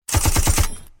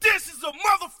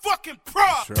fucking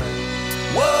prop. That's right.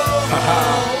 Whoa,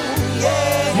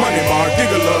 yeah. Money, Mark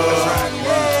Diggla.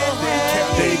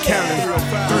 They counting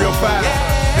 305.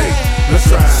 Hey, let's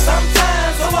ride.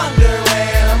 Sometimes I wonder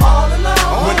when I'm all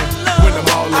alone. When I'm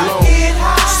all alone. I get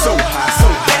high, So high, so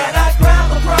high. and I grab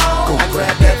a throne. Go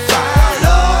grab that fire.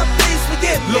 Lord, please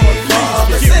forgive me Lord, please for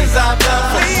the forgive me. sins I've done.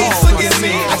 Please For forgive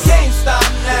me. sins. I can't stop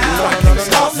now. No, I can't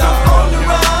stop I'm on the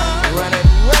run.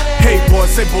 Hey boy,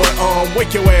 say boy,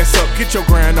 wake your ass up, get your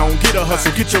grind on, get a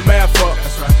hustle, get your math up.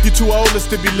 You too old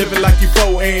to be living like you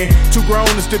 4 and too grown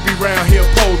to be round here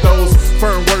pole those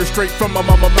firm words straight from my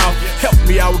mama mouth. Help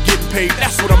me out with getting paid,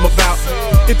 that's what I'm about.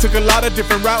 It took a lot of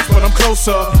different routes, but I'm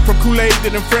closer. From Kool-Aid to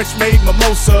them fresh made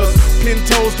mimosas,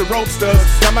 pintos to roasters.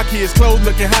 Got my kids' clothes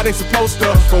looking how they supposed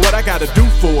to. For what I gotta do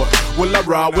for it. Will I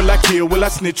rob, will I kill, will I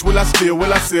snitch, will I steal,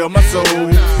 will I sell my soul?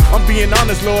 I'm being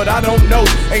honest, Lord, I don't know.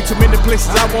 Ain't too many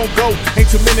places I won't go. Ain't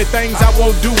too many things I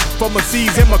won't do for my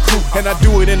seeds and my crew. And I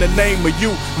do it in the name of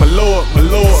you, my Lord, my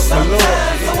Lord, my Lord.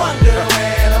 Sometimes I wonder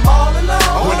when I'm all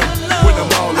alone. When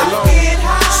I'm all alone. I get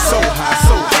high, So high,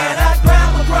 so high. and I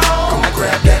grab a throne. I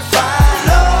grab that fire.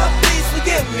 Lord, please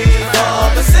forgive me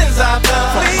for the sins I've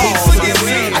done. Please forgive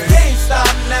me. I can't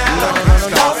stop now.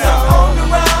 I'm on the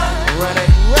run.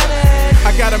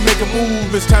 I gotta make a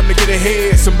move, it's time to get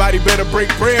ahead. Somebody better break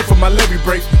bread for my levy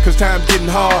break. Cause time's getting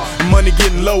hard, and money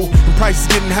getting low, and prices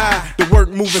getting high, the work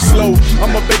moving slow.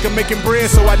 I'm a baker making bread,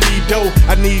 so I need dough.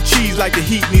 I need cheese like the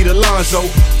Heat need Alonzo.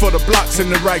 For the blocks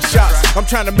and the right shots, I'm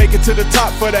trying to make it to the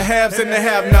top for the haves and the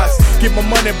have-nots. Get my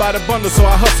money by the bundle, so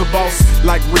I hustle boss.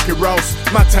 Like Ricky Ross,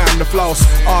 my time to floss.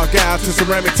 Argyle to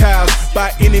ceramic tiles.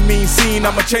 By any means seen,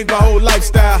 I'ma change my whole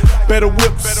lifestyle. Better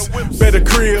whips, better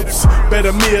cribs,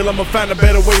 better meal, I'ma find a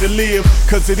better way to live.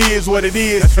 Cause it is what it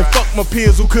is. And fuck my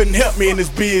peers who couldn't help me in this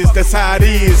biz. That's how it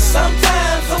is. Sometimes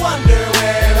I wonder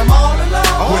when I'm all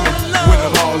alone. When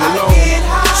I'm all alone. I get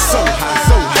high, So high,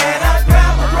 so high. and I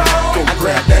grab a throne. Go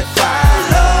grab that fire.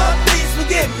 Lord, please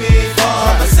forgive me for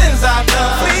the sins I've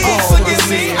done. Please forgive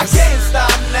me. I can't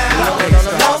stop now.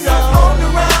 I'm on the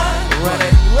run.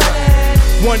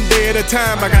 One day at a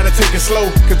time, I gotta take it slow.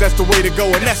 Cause that's the way to go,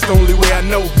 and that's the only way I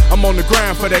know. I'm on the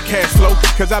grind for that cash flow.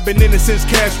 Cause I've been in it since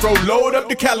Castro. Load up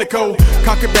the calico,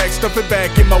 cock it back, stuff it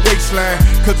back in my waistline.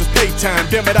 Cause it's paytime,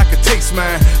 damn it, I can taste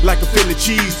mine. Like a Philly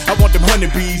cheese, I want them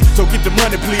honeybees. So get the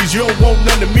money, please, you don't want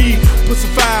none of me. Put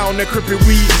some fire on that crippin'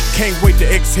 weed. Can't wait to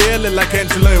exhale it like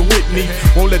Angela and Whitney.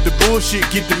 Won't let the bullshit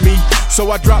get to me.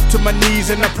 So I drop to my knees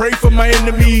and I pray for my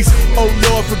enemies. Oh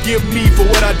Lord, forgive me for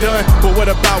what I done. But what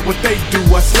about what they do?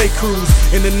 I slay cruise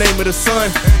in the name of the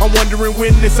sun. I'm wondering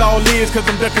when this all is, cause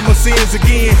I'm ducking my sins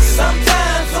again.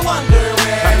 Sometimes I wonder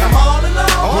when I'm all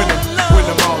alone. When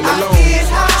I'm all alone. I get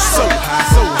high, So high,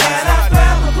 so high. and I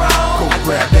grab a throne. Go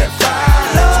grab that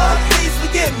fire. Lord, please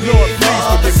forgive me Lord, please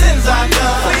for the forgive me. sins I've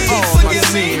done. Please Oh, forgive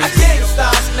my me. sins. I can't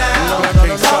stop now. I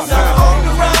can't stop I'm now. on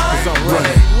the run. Cause I'm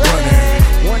running.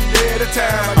 One day at a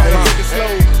time, I gotta take it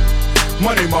slow.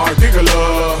 Money, Mark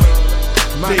Diggla.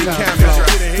 They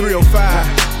counting 305.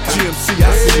 GMC, I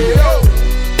see you.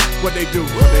 What they do?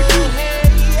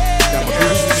 Got my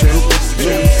boots,